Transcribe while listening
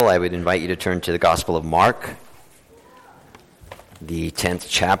I would invite you to turn to the Gospel of Mark, the 10th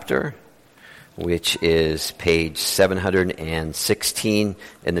chapter, which is page 716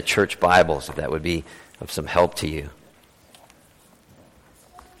 in the church Bibles, if that would be of some help to you.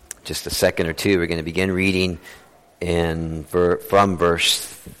 Just a second or two, we're going to begin reading from verse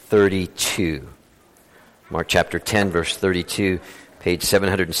 32. Mark chapter 10, verse 32, page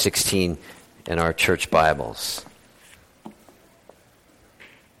 716 in our church Bibles.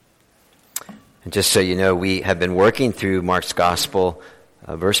 And just so you know, we have been working through Mark's Gospel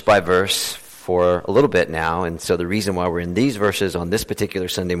verse by verse for a little bit now, and so the reason why we're in these verses on this particular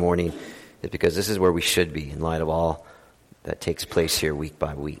Sunday morning is because this is where we should be in light of all that takes place here week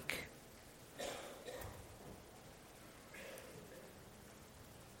by week.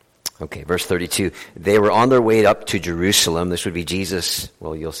 Okay, verse 32. They were on their way up to Jerusalem. This would be Jesus,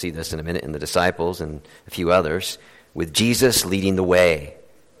 well, you'll see this in a minute, and the disciples and a few others, with Jesus leading the way.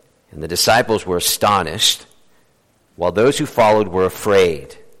 And the disciples were astonished, while those who followed were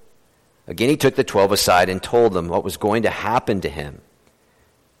afraid. Again, he took the 12 aside and told them what was going to happen to him.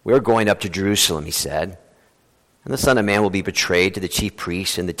 "We're going up to Jerusalem," he said, "and the Son of Man will be betrayed to the chief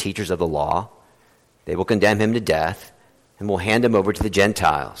priests and the teachers of the law. They will condemn him to death and will hand him over to the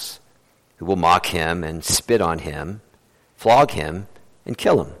Gentiles, who will mock him and spit on him, flog him, and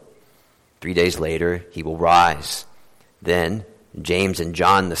kill him. 3 days later, he will rise." Then James and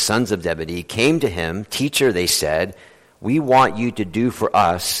John, the sons of Zebedee, came to him. "Teacher," they said, "we want you to do for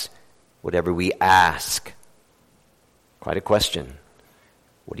us whatever we ask." Quite a question.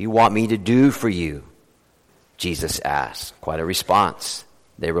 "What do you want me to do for you?" Jesus asked. Quite a response.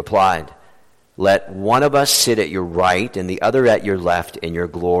 They replied, "Let one of us sit at your right and the other at your left in your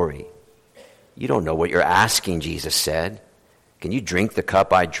glory." "You don't know what you're asking," Jesus said. "Can you drink the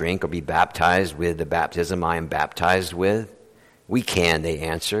cup I drink or be baptized with the baptism I am baptized with?" "We can," they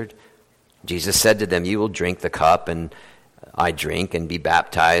answered. Jesus said to them, "You will drink the cup and I drink and be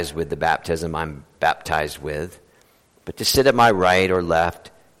baptized with the baptism I'm baptized with. But to sit at my right or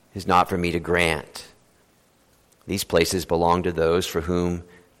left is not for me to grant. These places belong to those for whom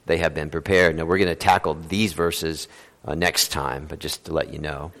they have been prepared." Now we're going to tackle these verses next time, but just to let you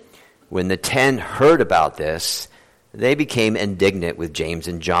know. When the 10 heard about this, they became indignant with James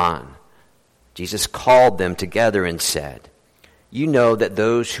and John. Jesus called them together and said, "You know that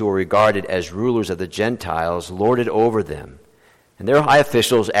those who are regarded as rulers of the Gentiles lord it over them, and their high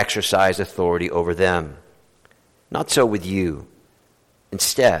officials exercise authority over them. Not so with you.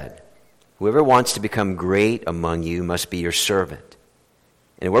 Instead, whoever wants to become great among you must be your servant,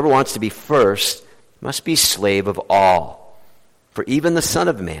 and whoever wants to be first must be slave of all. For even the Son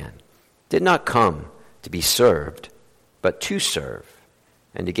of Man did not come to be served, but to serve,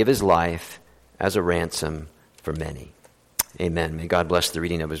 and to give his life as a ransom for many." Amen. May God bless the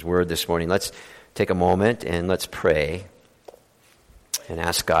reading of his word this morning. Let's take a moment and let's pray and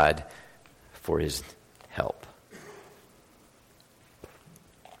ask God for his help.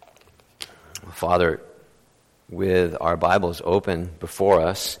 Father, with our Bibles open before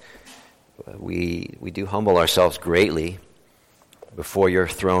us, we do humble ourselves greatly before your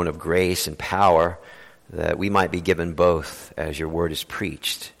throne of grace and power, that we might be given both as your word is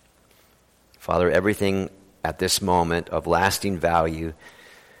preached. Father, everything at this moment of lasting value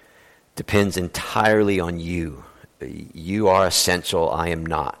depends entirely on you. You are essential, I am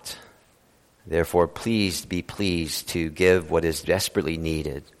not. Therefore, please be pleased to give what is desperately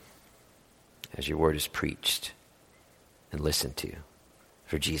needed as your word is preached and listened to,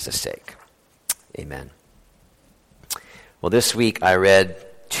 for Jesus' sake. Amen. Well, this week I read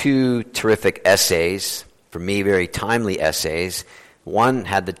 2 terrific essays, for me very timely essays. One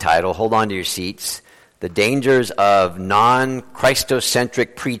had the title, hold on to your seats, "The Dangers of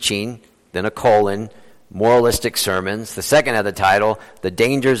Non-Christocentric Preaching," then a colon, "Moralistic Sermons." The second had the title, "The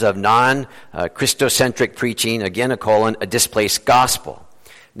Dangers of Non-Christocentric Preaching," again a colon, "A Displaced Gospel."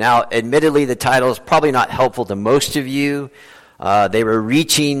 Now, admittedly, the title is probably not helpful to most of you. They were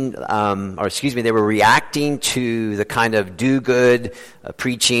reacting to the kind of do-good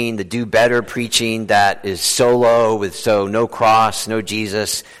preaching, the do-better preaching that is solo, with no cross, no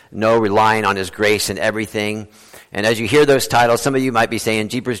Jesus, no relying on his grace and everything. And as you hear those titles, some of you might be saying,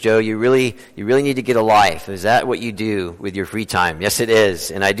 "Jeepers, Joe, you really need to get a life. Is that what you do with your free time?" Yes, it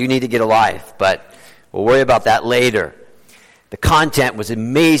is, and I do need to get a life, but we'll worry about that later. The content was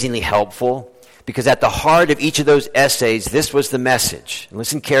amazingly helpful, because at the heart of each of those essays, this was the message. And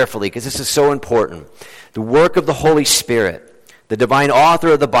listen carefully, because this is so important. The work of the Holy Spirit, the divine author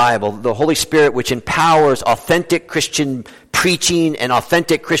of the Bible, the Holy Spirit, which empowers authentic Christian preaching and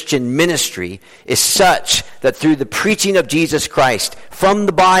authentic Christian ministry, is such that through the preaching of Jesus Christ from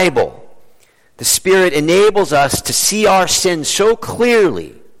the Bible, the Spirit enables us to see our sins so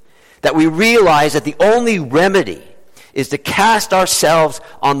clearly that we realize that the only remedy is to cast ourselves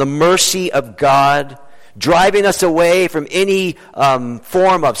on the mercy of God, driving us away from any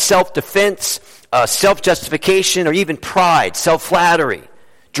form of self-defense, self-justification, or even pride, self-flattery,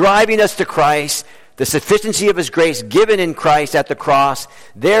 driving us to Christ, the sufficiency of his grace given in Christ at the cross.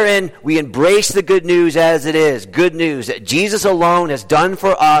 Therein we embrace the good news as it is. Good news that Jesus alone has done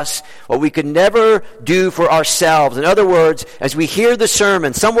for us what we could never do for ourselves. In other words, as we hear the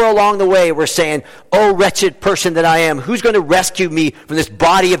sermon, somewhere along the way we're saying, "Oh, wretched person that I am, who's going to rescue me from this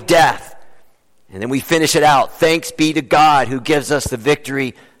body of death?" And then we finish it out. Thanks be to God who gives us the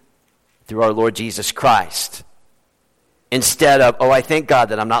victory through our Lord Jesus Christ. Instead of, "Oh, I thank God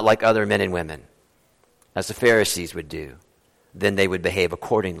that I'm not like other men and women," as the Pharisees would do. Then they would behave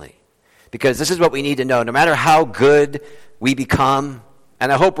accordingly. Because this is what we need to know. No matter how good we become,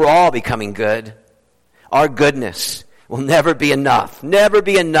 and I hope we're all becoming good, our goodness will never be enough. Never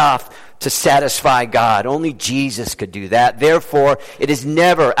be enough to satisfy God. Only Jesus could do that. Therefore,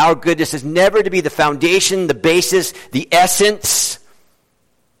 our goodness is never to be the foundation, the basis, the essence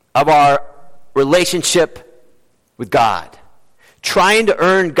of our relationship with God. Trying to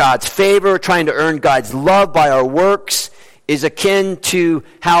earn God's favor, trying to earn God's love by our works is akin to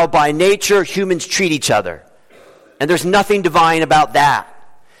how by nature humans treat each other. And there's nothing divine about that.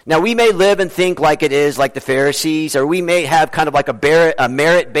 Now, we may live and think like it is like the Pharisees, or we may have kind of like a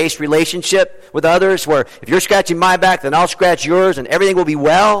merit-based relationship with others where if you're scratching my back, then I'll scratch yours and everything will be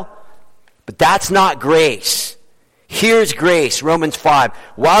well. But that's not grace. Here's grace, Romans 5.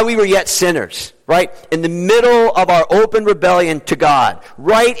 While we were yet sinners, right, in the middle of our open rebellion to God,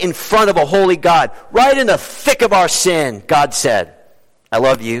 right in front of a holy God, right in the thick of our sin, God said, "I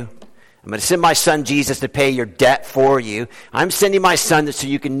love you. I'm going to send my son Jesus to pay your debt for you. I'm sending my son so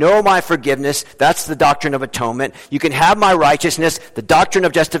you can know my forgiveness." That's the doctrine of atonement. You can have my righteousness, the doctrine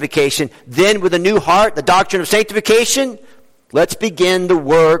of justification. Then with a new heart, the doctrine of sanctification. Let's begin the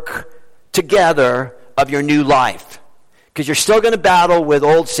work together of your new life. Because you're still going to battle with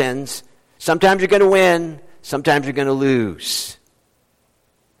old sins. Sometimes you're going to win. Sometimes you're going to lose.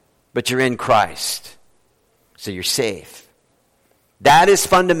 But you're in Christ. So you're safe. That is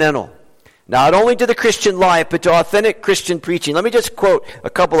fundamental. Not only to the Christian life, but to authentic Christian preaching. Let me just quote a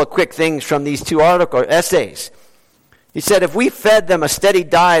couple of quick things from these two essays. He said, "If we fed them a steady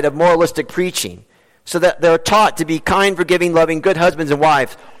diet of moralistic preaching, so that they're taught to be kind, forgiving, loving, good husbands and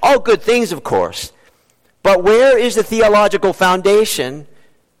wives, all good things, of course, but where is the theological foundation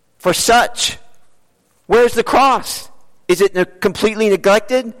for such? Where's the cross? Is it completely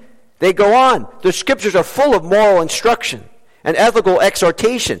neglected?" They go on. The scriptures are full of moral instruction and ethical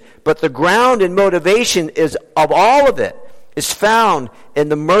exhortation, but the ground and motivation of all of it is found in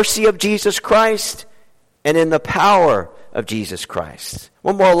the mercy of Jesus Christ and in the power of Jesus Christ.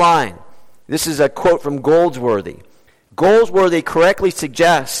 One more line. This is a quote from Goldsworthy. Goldsworthy correctly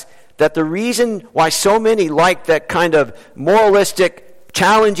suggests that the reason why so many like that kind of moralistic,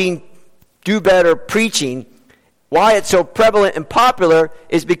 challenging, do-better preaching, why it's so prevalent and popular,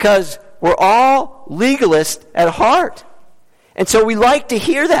 is because we're all legalists at heart. And so we like to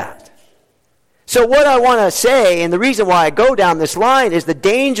hear that. So what I want to say, and the reason why I go down this line, is the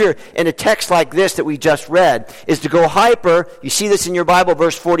danger in a text like this that we just read is to go hyper. You see this in your Bible,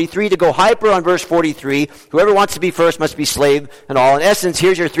 verse 43, to go hyper on verse 43. Whoever wants to be first must be slave and all. In essence,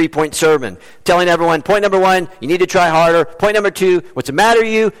 here's your 3-point sermon. Telling everyone, point number 1, you need to try harder. Point number 2, what's the matter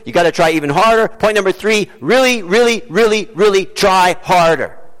with you? You got to try even harder. Point number 3, really, really, really, really try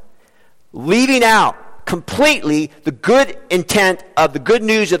harder. Leaving out completely the good intent of the good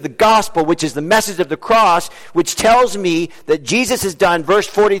news of the gospel, which is the message of the cross, which tells me that Jesus has done, verse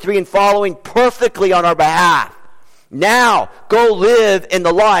 43 and following, perfectly on our behalf. Now, go live in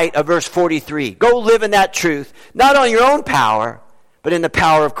the light of verse 43. Go live in that truth, not on your own power, but in the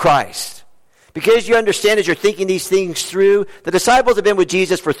power of Christ. Because you understand, as you're thinking these things through, the disciples have been with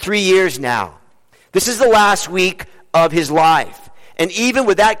Jesus for 3 years now. This is the last week of his life. And even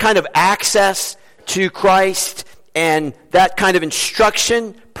with that kind of access to Christ and that kind of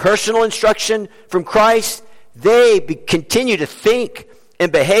instruction, personal instruction from Christ, they continue to think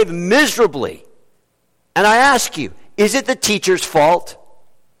and behave miserably. And I ask you, is it the teacher's fault?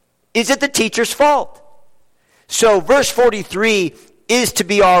 Is it the teacher's fault? So verse 43 is to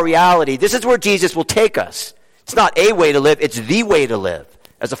be our reality. This is where Jesus will take us. It's not a way to live, it's the way to live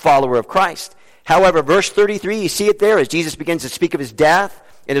as a follower of Christ. However, verse 33, you see it there as Jesus begins to speak of his death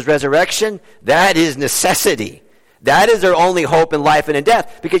and his resurrection. That is necessity. That is their only hope in life and in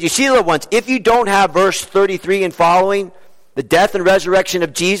death. Because you see, little ones, if you don't have verse 33 and following, the death and resurrection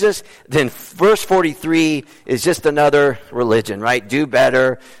of Jesus, then verse 43 is just another religion, right? Do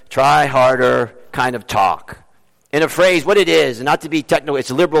better, try harder kind of talk. In a phrase, what it is, and not to be technical,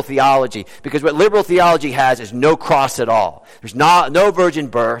 it's liberal theology. Because what liberal theology has is no cross at all. There's no virgin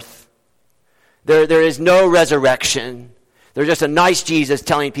birth. There is no resurrection. There's just a nice Jesus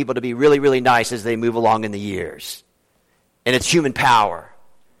telling people to be really, really nice as they move along in the years. And it's human power.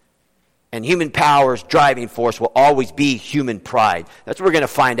 And human power's driving force will always be human pride. That's what we're going to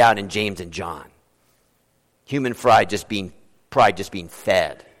find out in James and John. Human pride just being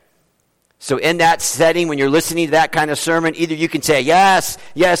fed. So in that setting, when you're listening to that kind of sermon, either you can say, yes,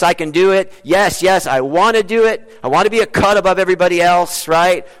 I can do it. Yes, I want to do it. I want to be a cut above everybody else,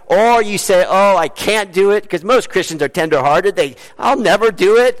 right? Or you say, oh, I can't do it. Because most Christians are tender-hearted. I'll never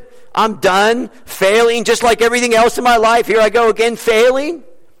do it. I'm done failing just like everything else in my life. Here I go again failing.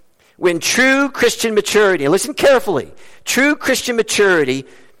 When true Christian maturity, and listen carefully, true Christian maturity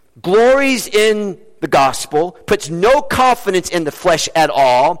glories in the gospel, puts no confidence in the flesh at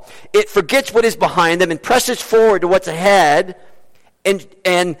all. It forgets what is behind them and presses forward to what's ahead.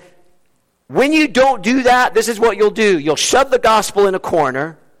 And when you don't do that, this is what you'll do. You'll shove the gospel in a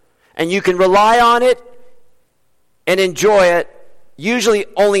corner, and you can rely on it and enjoy it, usually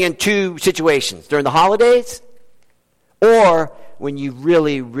only in two situations. During the holidays, or when you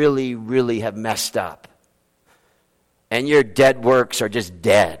really, really, really have messed up. And your dead works are just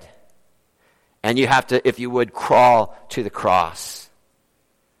dead. And you have to, if you would, crawl to the cross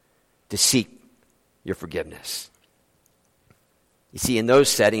to seek your forgiveness. You see, in those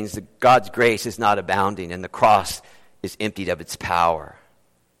settings, God's grace is not abounding, and the cross is emptied of its power.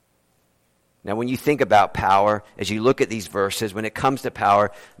 Now, when you think about power, as you look at these verses, when it comes to power,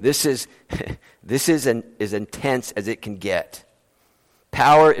 this is as intense as it can get.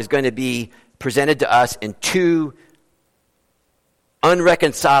 Power is going to be presented to us in two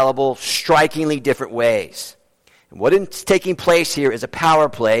unreconcilable, strikingly different ways. And what is taking place here is a power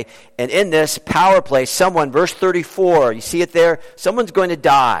play. And in this power play, verse 34, you see it there? Someone's going to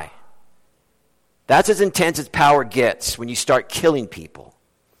die. That's as intense as power gets when you start killing people.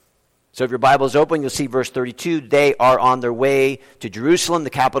 So if your Bible is open, you'll see verse 32. They are on their way to Jerusalem, the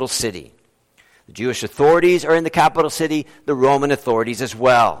capital city. The Jewish authorities are in the capital city, the Roman authorities as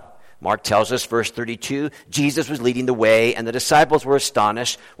well. Mark tells us, verse 32, Jesus was leading the way, and the disciples were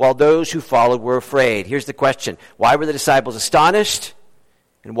astonished, while those who followed were afraid. Here's the question. Why were the disciples astonished?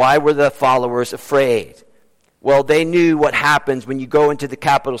 And why were the followers afraid? Well, they knew what happens when you go into the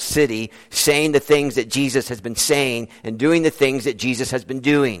capital city, saying the things that Jesus has been saying, and doing the things that Jesus has been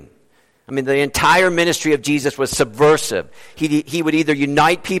doing. I mean, the entire ministry of Jesus was subversive. He would either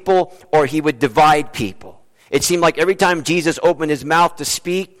unite people or he would divide people. It seemed like every time Jesus opened his mouth to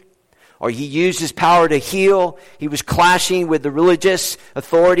speak, or he used his power to heal, he was clashing with the religious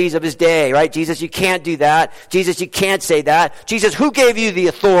authorities of his day, right? Jesus, you can't do that. Jesus, you can't say that. Jesus, who gave you the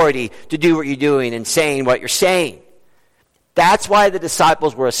authority to do what you're doing and saying what you're saying? That's why the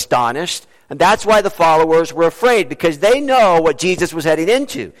disciples were astonished, and that's why the followers were afraid, because they know what Jesus was heading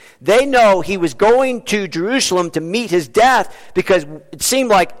into. They know he was going to Jerusalem to meet his death, because it seemed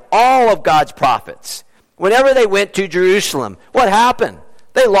like all of God's prophets, whenever they went to Jerusalem, what happened?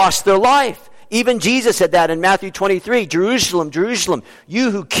 They lost their life. Even Jesus said that in Matthew 23, Jerusalem, Jerusalem, you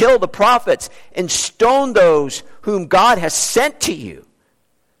who kill the prophets and stone those whom God has sent to you.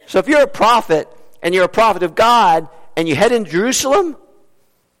 So if you're a prophet and you're a prophet of God and you head into Jerusalem,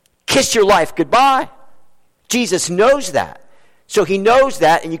 kiss your life goodbye. Jesus knows that. So he knows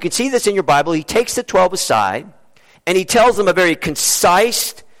that, and you can see this in your Bible. He takes the 12 aside and he tells them a very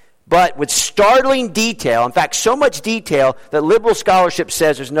concise but with startling detail, in fact, so much detail that liberal scholarship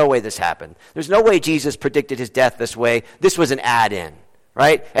says there's no way this happened. There's no way Jesus predicted his death this way. This was an add-in,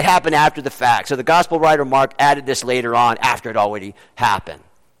 right? It happened after the fact. So the gospel writer Mark added this later on after it already happened.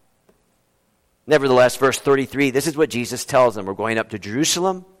 Nevertheless, verse 33, this is what Jesus tells them. We're going up to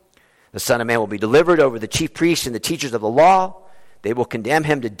Jerusalem. The Son of Man will be delivered over the chief priests and the teachers of the law. They will condemn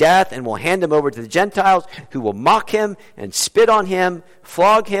him to death and will hand him over to the Gentiles, who will mock him and spit on him,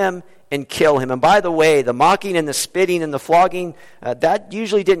 flog him, and kill him. And by the way, the mocking and the spitting and the flogging, that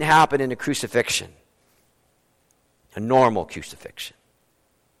usually didn't happen in a crucifixion, a normal crucifixion.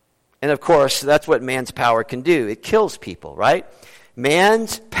 And of course, that's what man's power can do. It kills people, right?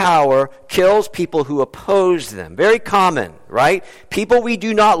 Man's power kills people who oppose them. Very common, right? People we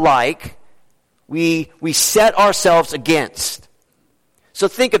do not like, we set ourselves against. So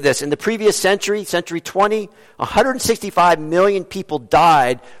think of this. In the previous century, century 20, 165 million people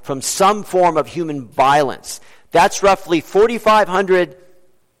died from some form of human violence. That's roughly 4,500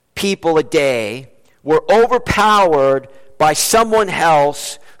 people a day were overpowered by someone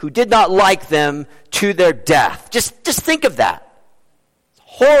else who did not like them to their death. Just think of that. It's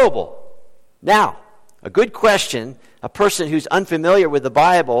horrible. Now, a good question a person who's unfamiliar with the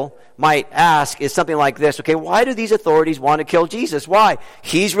Bible might ask is something like this. Okay, why do these authorities want to kill Jesus? Why?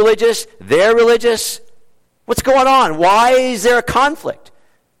 He's religious, they're religious. What's going on? Why is there a conflict?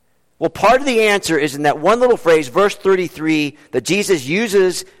 Well, part of the answer is in that one little phrase, verse 33, that Jesus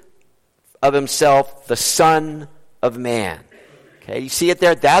uses of himself, the Son of Man. Okay, you see it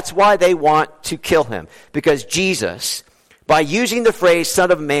there? That's why they want to kill him. Because Jesus, by using the phrase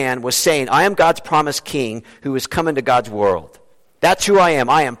Son of Man, was saying, I am God's promised king who is coming to God's world. That's who I am.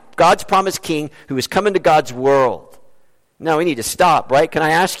 I am God's promised king who is coming to God's world. Now we need to stop, right? Can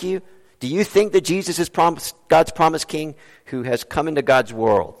I ask you, do you think that Jesus is God's promised king who has come into God's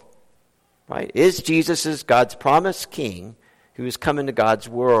world? Right? Is Jesus God's promised king who is coming to God's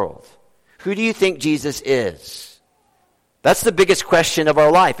world? Who do you think Jesus is? That's the biggest question of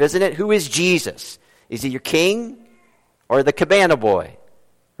our life, isn't it? Who is Jesus? Is he your king or the cabana boy?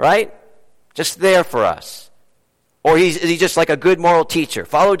 Right? Just there for us. Or is he just like a good moral teacher?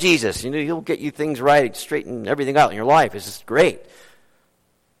 Follow Jesus. You know, he'll get you things right, straighten everything out in your life. It's just great.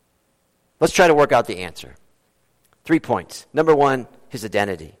 Let's try to work out the answer. 3 points. Number one, his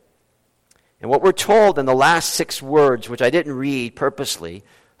identity. And what we're told in the last 6 words, which I didn't read purposely,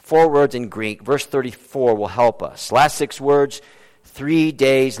 4 words in Greek, verse 34 will help us. Last 6 words, 3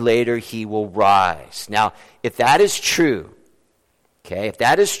 days later he will rise. Now, if that is true, okay, if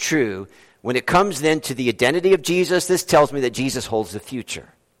that is true, when it comes then to the identity of Jesus, this tells me that Jesus holds the future.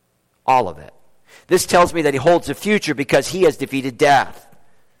 All of it. This tells me that he holds the future because he has defeated death.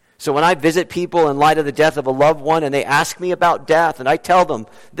 So when I visit people in light of the death of a loved one and they ask me about death, and I tell them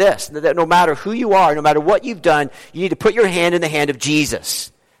this, that no matter who you are, no matter what you've done, you need to put your hand in the hand of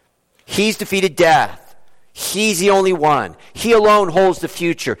Jesus. He's defeated death. He's the only one. He alone holds the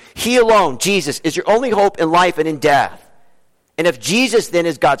future. He alone, Jesus, is your only hope in life and in death. And if Jesus then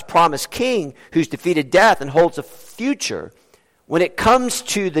is God's promised king who's defeated death and holds the future, when it comes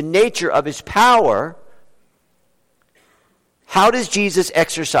to the nature of his power, how does Jesus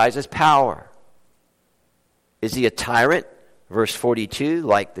exercise his power? Is he a tyrant, verse 42,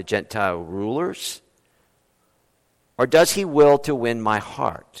 like the Gentile rulers? Or does he will to win my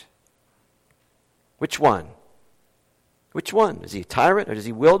heart? Which one? Which one? Is he a tyrant or does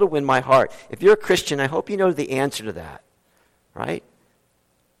he will to win my heart? If you're a Christian, I hope you know the answer to that. Right?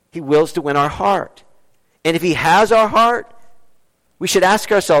 He wills to win our heart. And if he has our heart, we should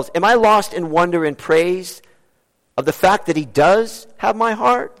ask ourselves, am I lost in wonder and praise of the fact that he does have my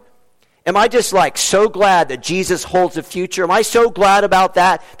heart? Am I just like so glad that Jesus holds the future? Am I so glad about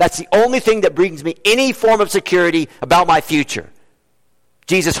that? That's the only thing that brings me any form of security about my future.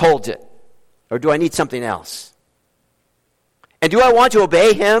 Jesus holds it. Or do I need something else? And do I want to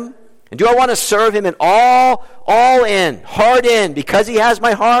obey him? And do I want to serve him in all in, hard in, because he has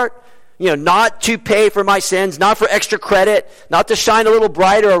my heart? You know, not to pay for my sins, not for extra credit, not to shine a little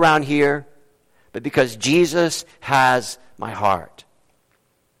brighter around here, but because Jesus has my heart.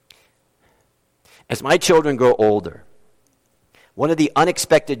 As my children grow older, one of the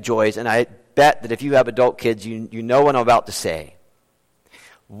unexpected joys, and I bet that if you have adult kids, you know what I'm about to say.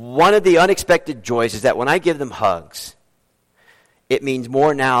 One of the unexpected joys is that when I give them hugs, it means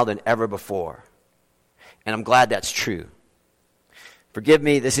more now than ever before. And I'm glad that's true. Forgive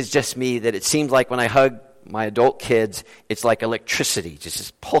me, this is just me, that it seems like when I hug my adult kids, it's like electricity,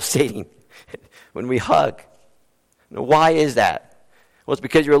 just pulsating when we hug. Now, why is that? Well, it's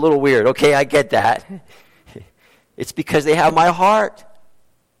because you're a little weird. Okay, I get that. It's because they have my heart.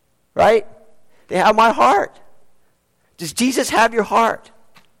 Right? They have my heart. Does Jesus have your heart?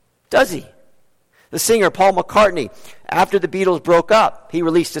 Does he? The singer Paul McCartney, after the Beatles broke up, he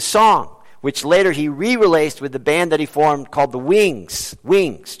released a song, which later he re-released with the band that he formed called the Wings.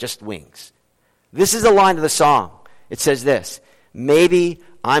 Wings, just Wings. This is the line of the song. It says this, maybe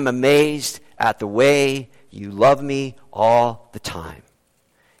I'm amazed at the way you love me all the time.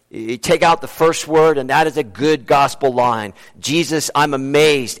 You take out the first word, and that is a good gospel line. Jesus, I'm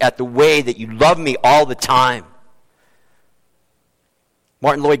amazed at the way that you love me all the time.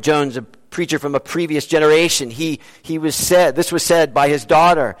 Martin Lloyd-Jones, a preacher from a previous generation, this was said by his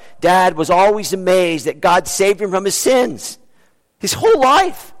daughter. Dad was always amazed that God saved him from his sins. His whole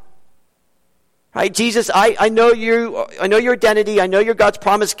life. Right? Jesus, I know your identity. I know you're God's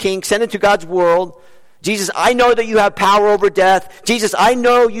promised king, sent into God's world. Jesus, I know that you have power over death. Jesus, I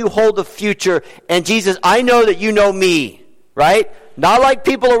know you hold the future. And Jesus, I know that you know me, right? Not like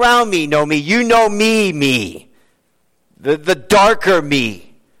people around me know me. You know me. The darker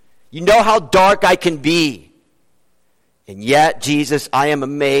me. You know how dark I can be. And yet, Jesus, I am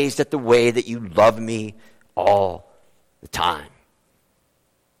amazed at the way that you love me all the time.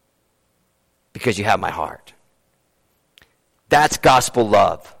 Because you have my heart. That's gospel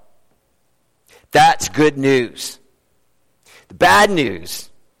love. That's good news. The bad news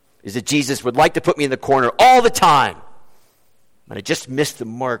is that Jesus would like to put me in the corner all the time. And I just missed the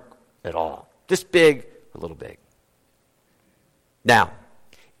mark at all. This big, a little big. Now,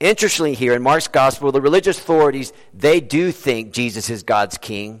 interestingly here in Mark's gospel, the religious authorities, they do think Jesus is God's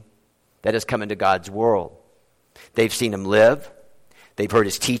king that has come into God's world. They've seen him live. They've heard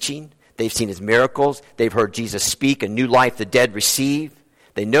his teaching. They've seen his miracles. They've heard Jesus speak, a new life the dead receive.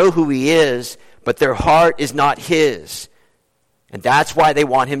 They know who he is, but their heart is not his. And that's why they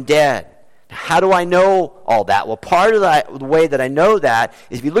want him dead. How do I know all that? Well, part of the way that I know that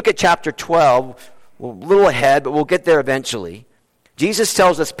is if you look at chapter 12, well, a little ahead, but we'll get there eventually. Jesus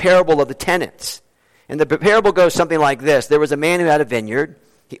tells us parable of the tenants. And the parable goes something like this. There was a man who had a vineyard.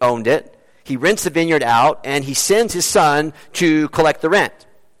 He owned it. He rents the vineyard out, and he sends his son to collect the rent.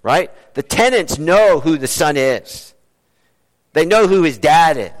 Right? The tenants know who the son is. They know who his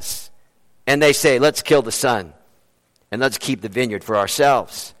dad is. And they say, let's kill the son. And let's keep the vineyard for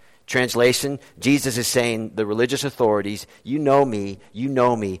ourselves. Translation, Jesus is saying, the religious authorities, you know me.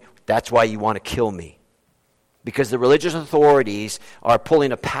 That's why you want to kill me. Because the religious authorities are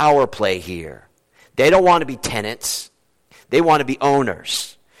pulling a power play here. They don't want to be tenants. They want to be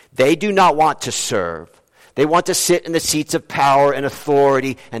owners. They do not want to serve. They want to sit in the seats of power and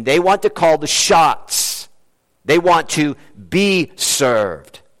authority, and they want to call the shots. They want to be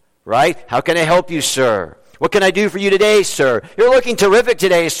served, right? How can I help you, sir? What can I do for you today, sir? You're looking terrific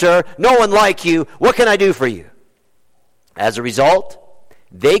today, sir. No one like you. What can I do for you? As a result,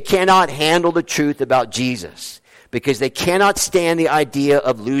 they cannot handle the truth about Jesus because they cannot stand the idea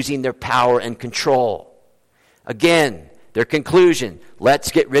of losing their power and control. Again, their conclusion,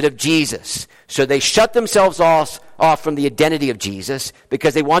 let's get rid of Jesus. So they shut themselves off from the identity of Jesus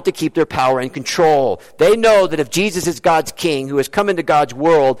because they want to keep their power and control. They know that if Jesus is God's king who has come into God's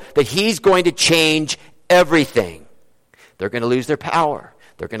world, that he's going to change everything. They're going to lose their power.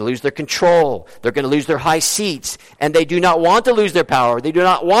 They're going to lose their control. They're going to lose their high seats. And they do not want to lose their power. They do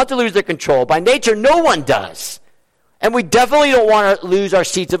not want to lose their control. By nature, no one does. And we definitely don't want to lose our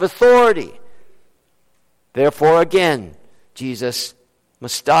seats of authority. Therefore, again, Jesus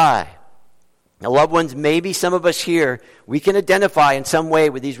must die. Now, loved ones, maybe some of us here, we can identify in some way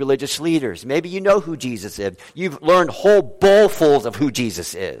with these religious leaders. Maybe you know who Jesus is. You've learned whole bowlfuls of who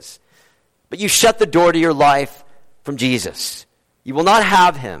Jesus is. But you shut the door to your life from Jesus. You will not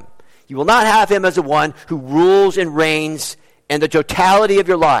have him. You will not have him as the one who rules and reigns in the totality of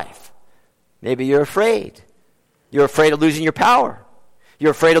your life. Maybe you're afraid. You're afraid of losing your power.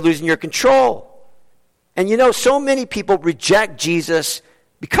 You're afraid of losing your control. And you know, so many people reject Jesus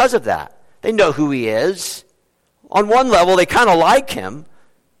because of that. They know who he is. On one level, they kind of like him,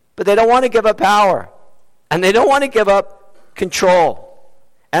 but they don't want to give up power. And they don't want to give up control.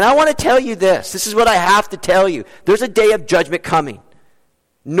 And I want to tell you this. This is what I have to tell you. There's a day of judgment coming.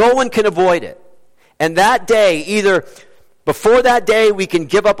 No one can avoid it. And that day, either before that day, we can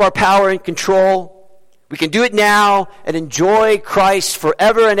give up our power and control. We can do it now and enjoy Christ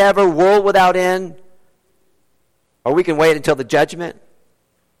forever and ever, world without end. Or we can wait until the judgment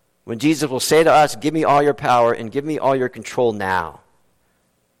when Jesus will say to us, give me all your power and give me all your control now.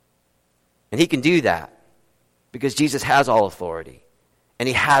 And he can do that because Jesus has all authority and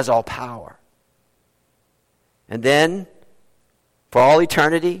he has all power. And then, for all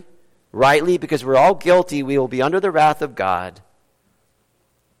eternity, rightly, because we're all guilty, we will be under the wrath of God.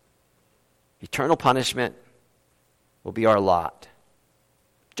 Eternal punishment will be our lot.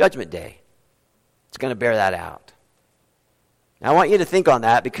 Judgment Day. It's going to bear that out. Now, I want you to think on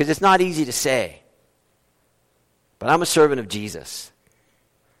that because it's not easy to say. But I'm a servant of Jesus.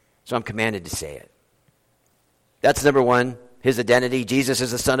 So I'm commanded to say it. That's number one, his identity. Jesus is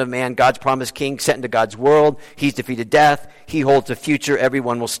the Son of Man, God's promised king, sent into God's world. He's defeated death. He holds the future.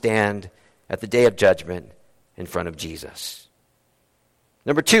 Everyone will stand at the day of judgment in front of Jesus.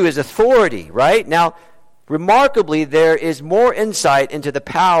 Number two is authority, right? Now, remarkably, there is more insight into the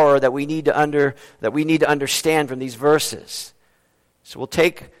power that we need to understand from these verses. So we'll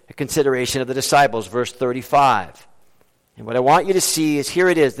take a consideration of the disciples, verse 35. And what I want you to see is, here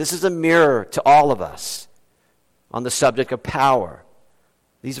it is. This is a mirror to all of us on the subject of power.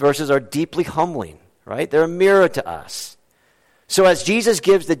 These verses are deeply humbling. right? They're a mirror to us. So as Jesus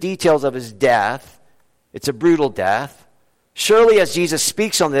gives the details of his death, it's a brutal death. Surely as Jesus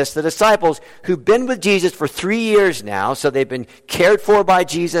speaks on this, the disciples who've been with Jesus for 3 years now, so they've been cared for by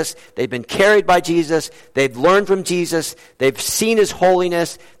Jesus, they've been carried by Jesus, they've learned from Jesus, they've seen his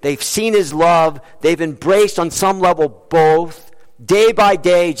holiness, they've seen his love, they've embraced on some level both. Day by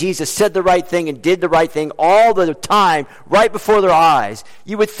day, Jesus said the right thing and did the right thing all the time, right before their eyes.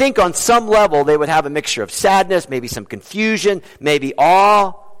 You would think on some level they would have a mixture of sadness, maybe some confusion, maybe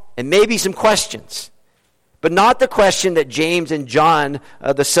awe, and maybe some questions. But not the question that James and John,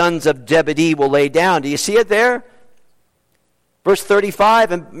 the sons of Zebedee, will lay down. Do you see it there? Verse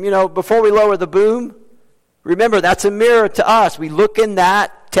 35, and before we lower the boom, remember that's a mirror to us. We look in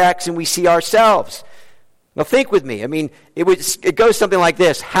that text and we see ourselves. Now think with me. It goes something like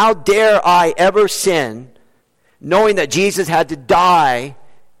this. How dare I ever sin, knowing that Jesus had to die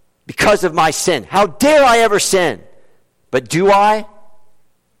because of my sin? How dare I ever sin? But do I?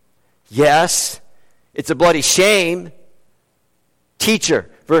 Yes. It's a bloody shame. Teacher,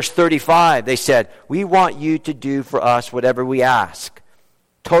 verse 35, they said, we want you to do for us whatever we ask.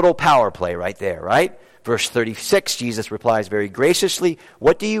 Total power play right there, right? Verse 36, Jesus replies very graciously,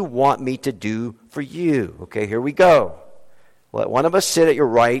 what do you want me to do for you? Okay, here we go. Let one of us sit at your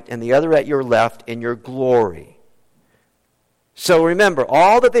right and the other at your left in your glory. So remember,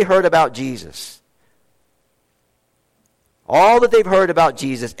 all that they heard about Jesus, all that they've heard about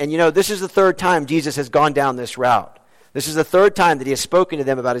Jesus, and this is the third time Jesus has gone down this route. This is the third time that he has spoken to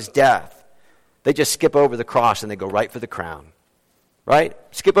them about his death. They just skip over the cross and they go right for the crown. Right?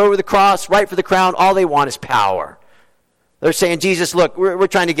 Skip over the cross, right for the crown. All they want is power. They're saying, Jesus, look, we're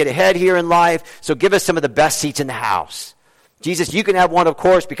trying to get ahead here in life, so give us some of the best seats in the house. Jesus, you can have one, of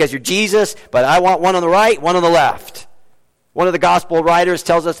course, because you're Jesus, but I want one on the right, one on the left. One of the gospel writers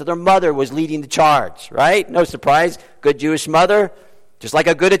tells us that their mother was leading the charge, right? No surprise. Good Jewish mother, just like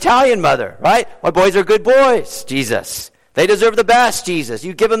a good Italian mother, right? My boys are good boys, Jesus. They deserve the best, Jesus.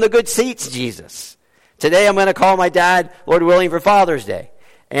 You give them the good seats, Jesus. Today I'm going to call my dad, Lord willing, for Father's Day.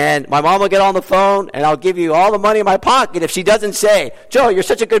 And my mom will get on the phone, and I'll give you all the money in my pocket if she doesn't say, Joe, you're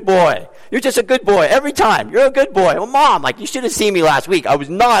such a good boy. You're just a good boy. Every time, you're a good boy. Well, Mom, you should have seen me last week. I was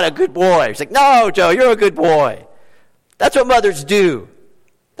not a good boy. She's like, no, Joe, you're a good boy. That's what mothers do.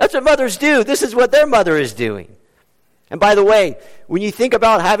 That's what mothers do. This is what their mother is doing. And by the way, when you think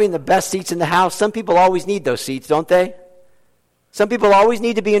about having the best seats in the house, some people always need those seats, don't they? Some people always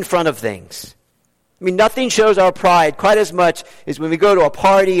need to be in front of things. Nothing shows our pride quite as much as when we go to a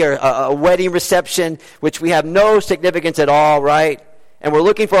party or a wedding reception, which we have no significance at all, right? And we're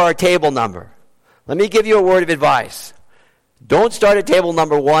looking for our table number. Let me give you a word of advice. Don't start at table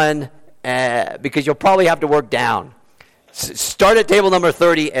number 1 because you'll probably have to work down. Start at table number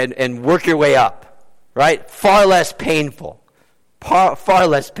 30 and work your way up, right? Far less painful. Far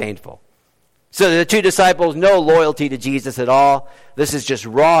less painful. So the two disciples, no loyalty to Jesus at all. This is just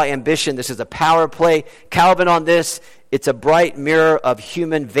raw ambition. This is a power play. Calvin on this, it's a bright mirror of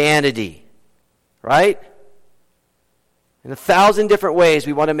human vanity, right? In 1,000 different ways,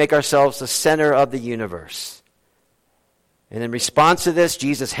 we want to make ourselves the center of the universe. And in response to this,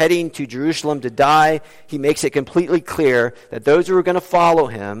 Jesus heading to Jerusalem to die, he makes it completely clear that those who are going to follow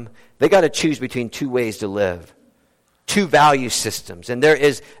him, they got to choose between two ways to live, two value systems. And there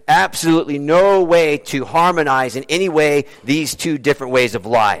is absolutely no way to harmonize in any way these two different ways of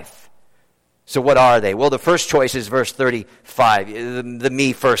life. So what are they? Well, the first choice is verse 35, the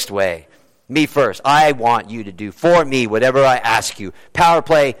me first way. Me first. I want you to do for me whatever I ask you. Power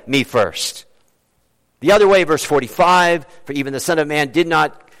play, me first. The other way, verse 45, for even the Son of Man did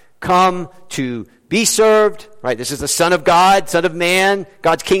not come to be served, right? This is the Son of God, Son of Man,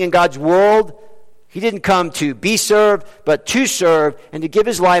 God's King in God's world. He didn't come to be served, but to serve and to give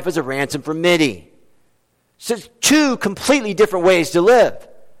his life as a ransom for many. So it's two completely different ways to live.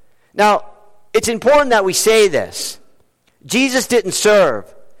 Now, it's important that we say this. Jesus didn't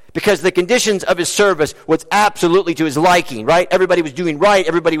serve because the conditions of his service was absolutely to his liking, right? Everybody was doing right.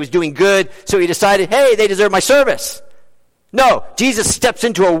 Everybody was doing good. So he decided, hey, they deserve my service. No, Jesus steps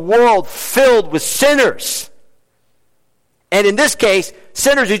into a world filled with sinners. And in this case,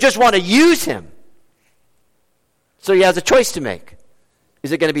 sinners who just want to use him. So he has a choice to make.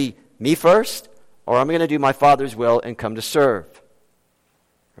 Is it going to be me first, or am I going to do my Father's will and come to serve?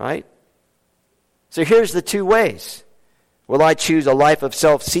 Right? So here's the two ways. Will I choose a life of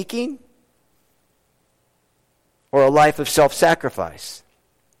self-seeking or a life of self-sacrifice?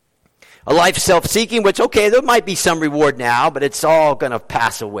 A life self-seeking, which, okay, there might be some reward now, but it's all going to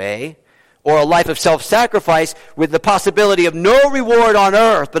pass away. or a life of self-sacrifice with the possibility of no reward on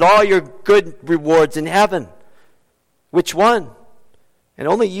earth, but all your good rewards in heaven? Which one? And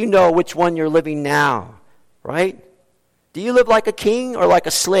only you know which one you're living now, right? Do you live like a king or like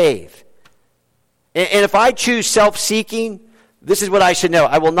a slave? And if I choose self-seeking, this is what I should know.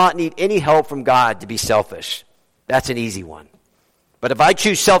 I will not need any help from God to be selfish. That's an easy one. But if I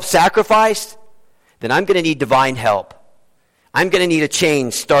choose self-sacrifice, then I'm going to need divine help. I'm going to need a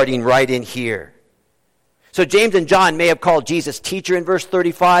change starting right in here. So James and John may have called Jesus teacher in verse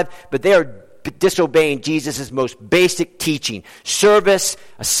 35, but they are disobeying Jesus' most basic teaching. Service,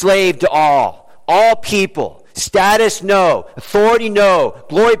 a slave to all people. Status, no. Authority, no.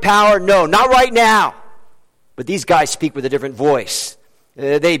 Glory, power, no. Not right now. But these guys speak with a different voice.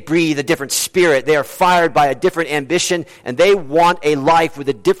 They breathe a different spirit. They are fired by a different ambition, and they want a life with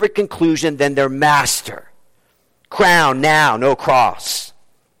a different conclusion than their master. Crown now, no cross.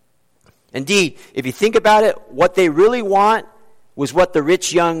 Indeed, if you think about it, what they really want was what the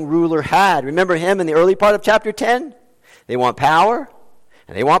rich young ruler had. Remember him in the early part of chapter 10? They want power,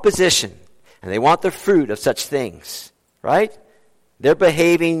 and they want position, and they want the fruit of such things, right? They're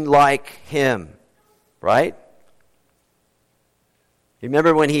behaving like him, right?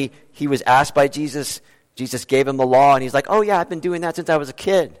 Remember when he was asked by Jesus, Jesus gave him the law, and he's like, oh yeah, I've been doing that since I was a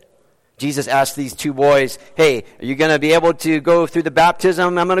kid. Jesus asked these two boys, hey, are you going to be able to go through the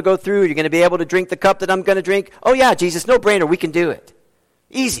baptism I'm going to go through? Are you going to be able to drink the cup that I'm going to drink? Oh yeah, Jesus, no brainer, we can do it.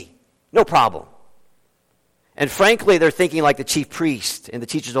 Easy, no problem. And frankly, they're thinking like the chief priest and the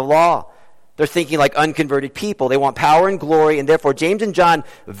teachers of law. They're thinking like unconverted people. They want power and glory, and therefore James and John,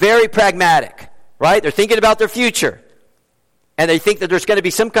 very pragmatic, right? They're thinking about their future. And they think that there's going to be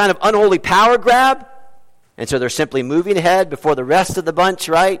some kind of unholy power grab. And so they're simply moving ahead before the rest of the bunch,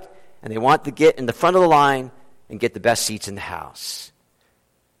 right? And they want to get in the front of the line and get the best seats in the house.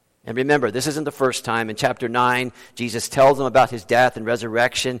 And remember, this isn't the first time. In chapter 9, Jesus tells them about his death and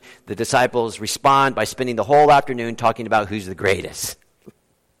resurrection. The disciples respond by spending the whole afternoon talking about who's the greatest.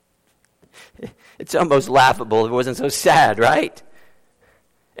 It's almost laughable if it wasn't so sad, right?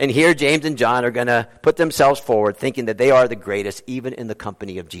 And here James and John are going to put themselves forward thinking that they are the greatest even in the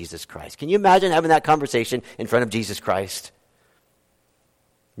company of Jesus Christ. Can you imagine having that conversation in front of Jesus Christ?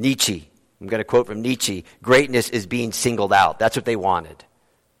 Nietzsche, I'm going to quote from Nietzsche, greatness is being singled out. That's what they wanted.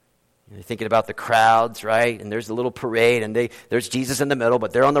 You're thinking about the crowds, right? And there's a little parade, and there's Jesus in the middle,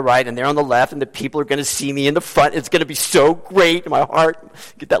 but they're on the right, and they're on the left, and the people are going to see me in the front. It's going to be so great in my heart.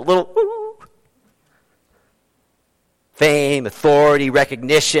 Get that little fame, authority,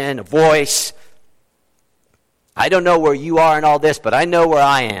 recognition, a voice. I don't know where you are in all this, but I know where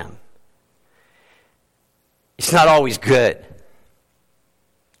I am. It's not always good.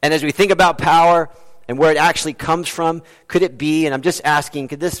 And as we think about power and where it actually comes from, could it be, and I'm just asking,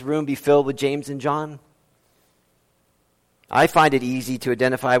 could this room be filled with James and John? I find it easy to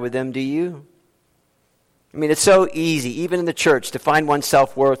identify with them, do you? I mean, it's so easy, even in the church, to find one's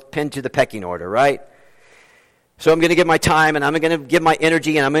self-worth pinned to the pecking order, right? So I'm going to give my time, and I'm going to give my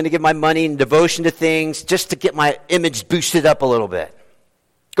energy, and I'm going to give my money and devotion to things just to get my image boosted up a little bit.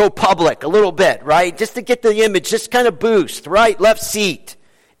 Go public a little bit, right? Just to get the image, just kind of boost, right? Left seat.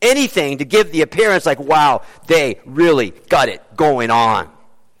 Anything to give the appearance like, wow, they really got it going on.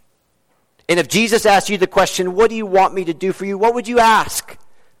 And if Jesus asked you the question, what do you want me to do for you? What would you ask?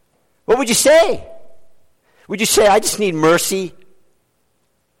 What would you say? Would you say, I just need mercy?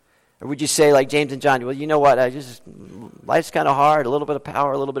 Or would you say, like James and John, well, you know what, life's kind of hard, a little bit of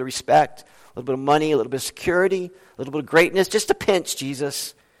power, a little bit of respect, a little bit of money, a little bit of security, a little bit of greatness, just a pinch,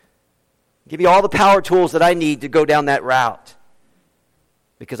 Jesus. Give you all the power tools that I need to go down that route.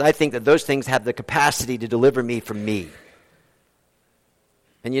 Because I think that those things have the capacity to deliver me from me.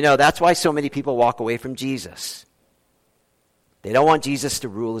 And you know, that's why so many people walk away from Jesus. They don't want Jesus to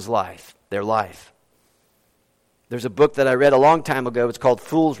rule their life. There's a book that I read a long time ago. It's called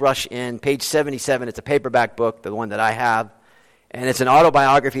Fools Rush In, page 77. It's a paperback book, the one that I have. And it's an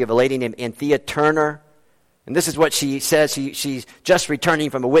autobiography of a lady named Anthea Turner. And this is what she says. She's just returning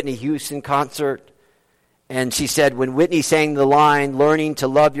from a Whitney Houston concert. And she said, when Whitney sang the line, learning to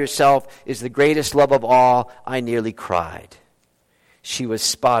love yourself is the greatest love of all, I nearly cried. She was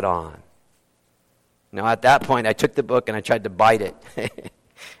spot on. Now, at that point, I took the book and I tried to bite it.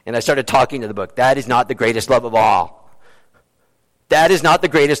 And I started talking to the book. That is not the greatest love of all. That is not the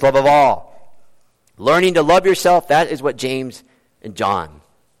greatest love of all. Learning to love yourself, that is what James and John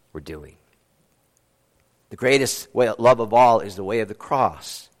were doing. The greatest love of all is the way of the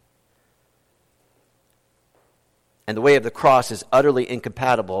cross. And the way of the cross is utterly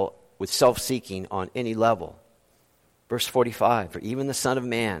incompatible with self-seeking on any level. Verse 45, for even the Son of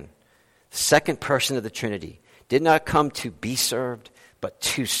Man, the second person of the Trinity, did not come to be served, but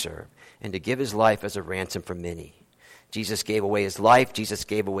to serve, and to give his life as a ransom for many. Jesus gave away his life. Jesus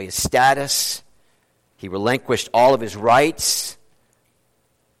gave away his status. He relinquished all of his rights.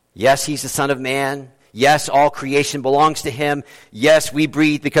 Yes, he's the Son of Man. Yes, all creation belongs to him. Yes, we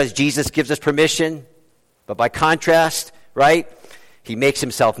breathe because Jesus gives us permission. But by contrast, right, he makes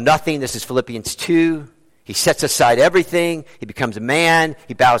himself nothing. This is Philippians 2. He sets aside everything. He becomes a man.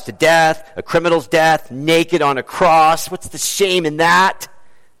 He bows to death, a criminal's death, naked on a cross. What's the shame in that?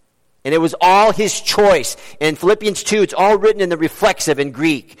 And it was all his choice. In Philippians 2, it's all written in the reflexive in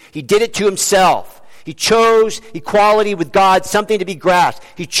Greek. He did it to himself. He chose equality with God, something to be grasped.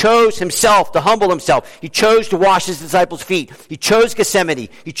 He chose himself to humble himself. He chose to wash his disciples' feet. He chose Gethsemane.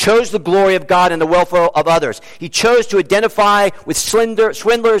 He chose the glory of God and the welfare of others. He chose to identify with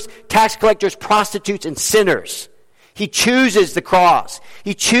swindlers, tax collectors, prostitutes, and sinners. He chooses the cross.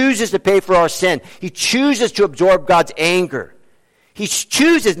 He chooses to pay for our sin. He chooses to absorb God's anger. He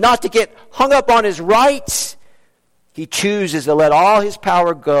chooses not to get hung up on his rights. He chooses to let all his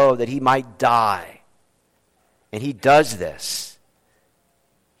power go that he might die. And he does this.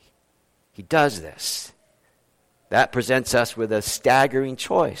 He does this. That presents us with a staggering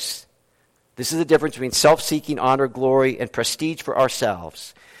choice. This is the difference between self-seeking honor, glory, and prestige for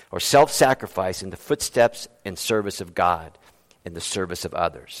ourselves, or self-sacrifice in the footsteps and service of God, in the service of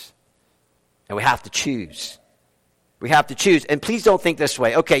others. And we have to choose. We have to choose. And please don't think this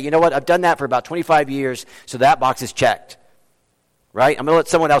way. Okay, you know what? I've done that for about 25 years, so that box is checked. Right? I'm going to let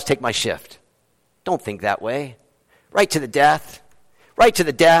someone else take my shift. Don't think that way. Right to the death. Right to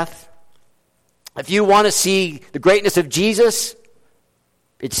the death. If you want to see the greatness of Jesus,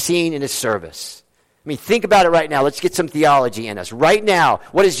 it's seen in his service. I mean, think about it right now. Let's get some theology in us. Right now,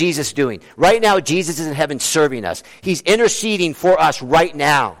 what is Jesus doing? Right now, Jesus is in heaven serving us. He's interceding for us right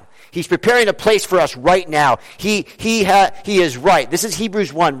now. He's preparing a place for us right now. He is right. This is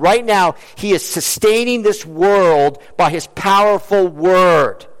Hebrews 1. Right now, he is sustaining this world by his powerful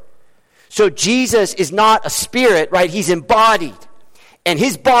word. So Jesus is not a spirit, right? He's embodied. And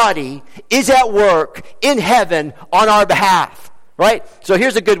his body is at work in heaven on our behalf, right? So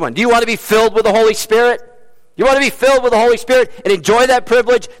here's a good one. Do you want to be filled with the Holy Spirit? You want to be filled with the Holy Spirit and enjoy that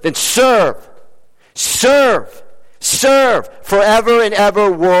privilege? Then serve. Serve. Serve forever and ever,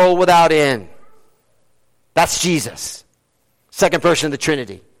 world without end. That's Jesus. Second person of the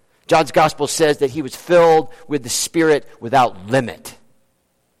Trinity. John's gospel says that he was filled with the Spirit without limit.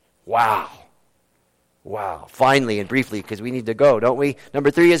 Wow. Wow. Finally and briefly, because we need to go, don't we? Number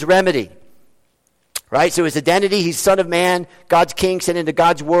 3 is remedy. Right? So his identity, he's Son of Man, God's King, sent into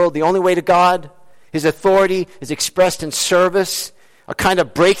God's world, the only way to God. His authority is expressed in service, a kind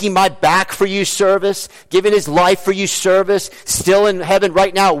of breaking my back for you service, giving his life for you service, still in heaven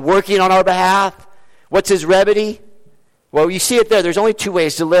right now, working on our behalf. What's his remedy? Well, you see it there. There's only 2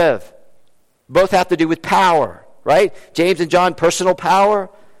 ways to live. Both have to do with power, right? James and John, personal power.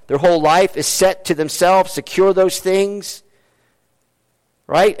 Their whole life is set to themselves, secure those things.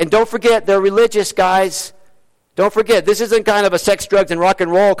 Right? And don't forget, they're religious, guys. Don't forget, this isn't kind of a sex, drugs, and rock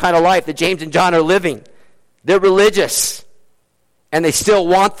and roll kind of life that James and John are living. They're religious. And they still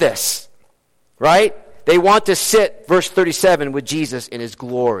want this. Right? They want to sit, verse 37, with Jesus in his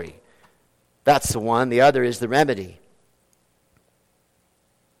glory. That's the one. The other is the remedy.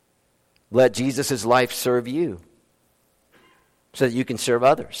 Let Jesus' life serve you, so that you can serve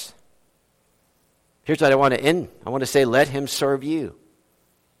others. Here's what I want to end. I want to say, let him serve you.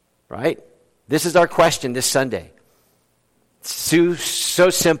 Right? This is our question this Sunday. So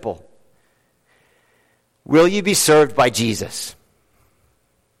simple. Will you be served by Jesus?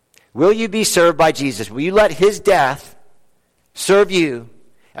 Will you be served by Jesus? Will you let his death serve you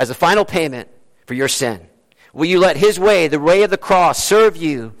as a final payment for your sin? Will you let his way, the way of the cross, serve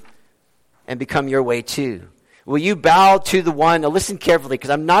you and become your way too? Will you bow to the one, now listen carefully,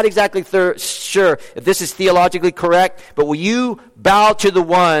 because I'm not exactly sure if this is theologically correct, but will you bow to the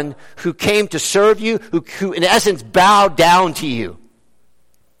one who came to serve you, who in essence bowed down to you?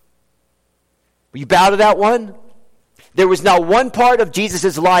 Will you bow to that one? There was not one part of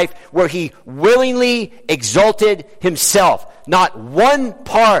Jesus' life where he willingly exalted himself. Not one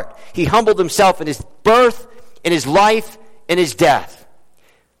part. He humbled himself in his birth, in his life, in his death.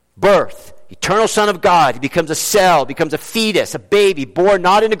 Birth. Eternal Son of God. He becomes a cell, becomes a fetus, a baby, born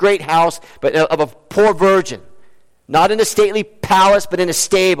not in a great house, but of a poor virgin. Not in a stately palace, but in a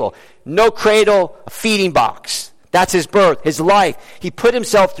stable. No cradle, a feeding box. That's his birth, his life. He put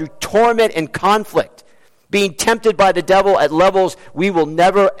himself through torment and conflict, being tempted by the devil at levels we will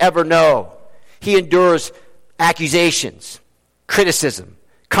never, ever know. He endures accusations, criticism,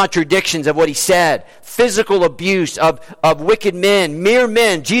 contradictions of what he said, physical abuse of wicked men, mere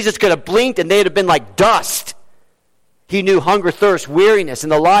men. Jesus could have blinked and they'd have been like dust. He knew hunger, thirst, weariness,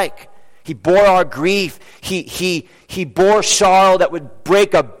 and the like. He bore our grief. He bore sorrow that would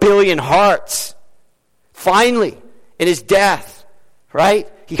break 1 billion hearts. Finally, in his death,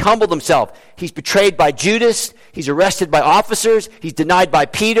 right? He humbled himself. He's betrayed by Judas. He's arrested by officers. He's denied by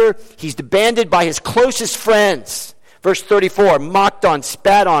Peter. He's abandoned by his closest friends. Verse 34, mocked on,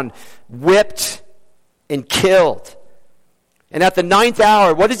 spat on, whipped, and killed. And at the 9th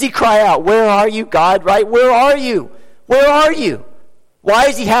hour, what does he cry out? Where are you, God? Right? Where are you? Where are you? Why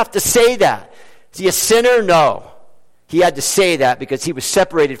does he have to say that? Is he a sinner? No. He had to say that because he was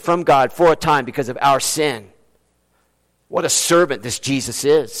separated from God for a time because of our sin. What a servant this Jesus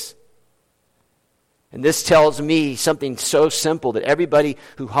is. And this tells me something so simple, that everybody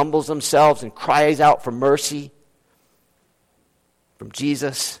who humbles themselves and cries out for mercy from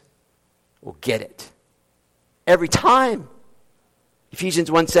Jesus will get it. Every time. Ephesians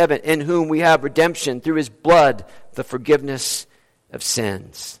 1:7, in whom we have redemption through his blood, the forgiveness of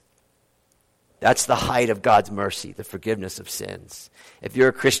sins. That's the height of God's mercy, the forgiveness of sins. If you're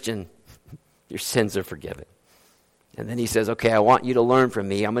a Christian, your sins are forgiven. And then he says, okay, I want you to learn from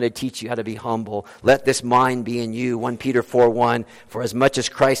me. I'm going to teach you how to be humble. Let this mind be in you. 1 Peter 4:1, for as much as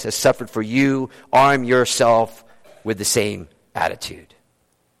Christ has suffered for you, arm yourself with the same attitude.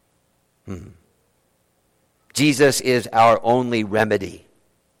 Jesus is our only remedy.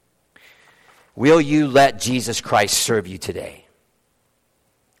 Will you let Jesus Christ serve you today?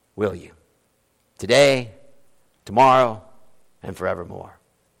 Will you? Today, tomorrow, and forevermore.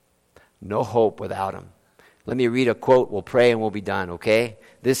 No hope without him. Let me read a quote. We'll pray and we'll be done, okay?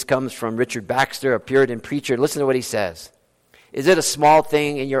 This comes from Richard Baxter, a Puritan preacher. Listen to what he says. Is it a small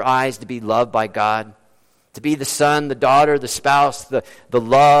thing in your eyes to be loved by God? To be the son, the daughter, the spouse, the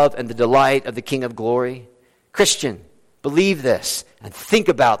love and the delight of the King of glory? Christian, believe this and think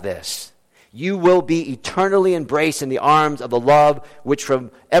about this. You will be eternally embraced in the arms of the love which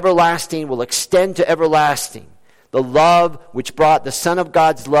from everlasting will extend to everlasting. The love which brought the Son of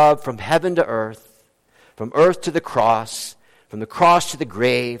God's love from heaven to earth, from earth to the cross, from the cross to the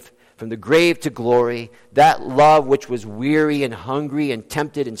grave, from the grave to glory. That love which was weary and hungry and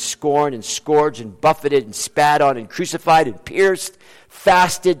tempted and scorned and scourged and buffeted and spat on and crucified and pierced,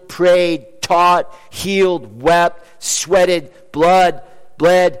 fasted, prayed, taught, healed, wept, sweated, bled,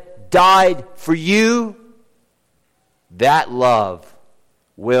 died for you. That love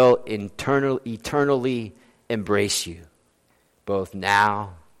will eternally embrace you, both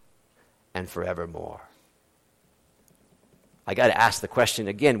now and forevermore. I got to ask the question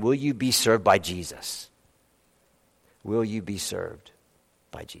again, will you be served by Jesus? Will you be served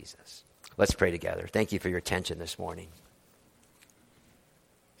by Jesus? Let's pray together. Thank you for your attention this morning.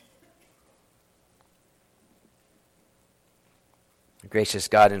 Gracious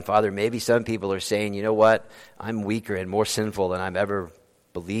God and Father, maybe some people are saying, you know what, I'm weaker and more sinful than I've ever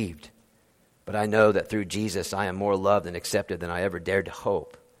believed. But I know that through Jesus I am more loved and accepted than I ever dared to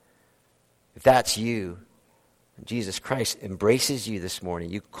hope. If that's you, Jesus Christ embraces you this morning.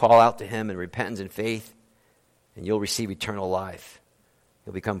 You call out to him in repentance and faith, and you'll receive eternal life.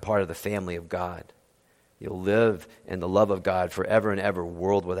 You'll become part of the family of God. You'll live in the love of God forever and ever,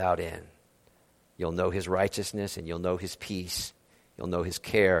 world without end. You'll know his righteousness, and you'll know his peace. You'll know his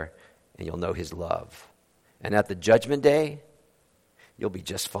care, and you'll know his love. And at the judgment day, you'll be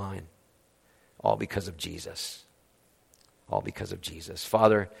just fine. All because of Jesus. All because of Jesus.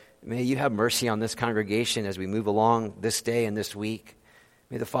 Father, may you have mercy on this congregation as we move along this day and this week.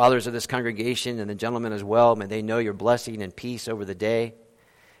 May the fathers of this congregation and the gentlemen as well, may they know your blessing and peace over the day.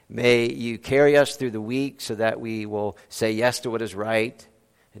 May you carry us through the week so that we will say yes to what is right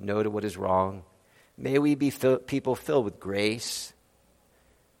and no to what is wrong. May we be people filled with grace,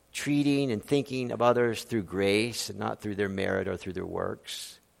 treating and thinking of others through grace and not through their merit or through their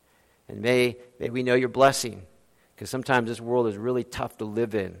works. And may we know your blessing, because sometimes this world is really tough to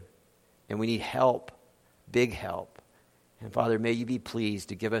live in, and we need help, big help. And Father, may you be pleased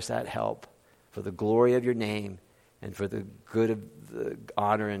to give us that help for the glory of your name and for the good of the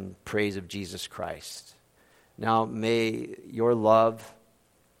honor and praise of Jesus Christ. Now may your love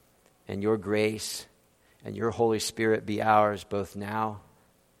and your grace and your Holy Spirit be ours both now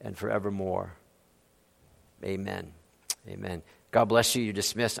and forevermore. Amen. Amen. God bless you. You're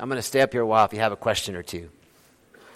dismissed. I'm going to stay up here a while if you have a question or two.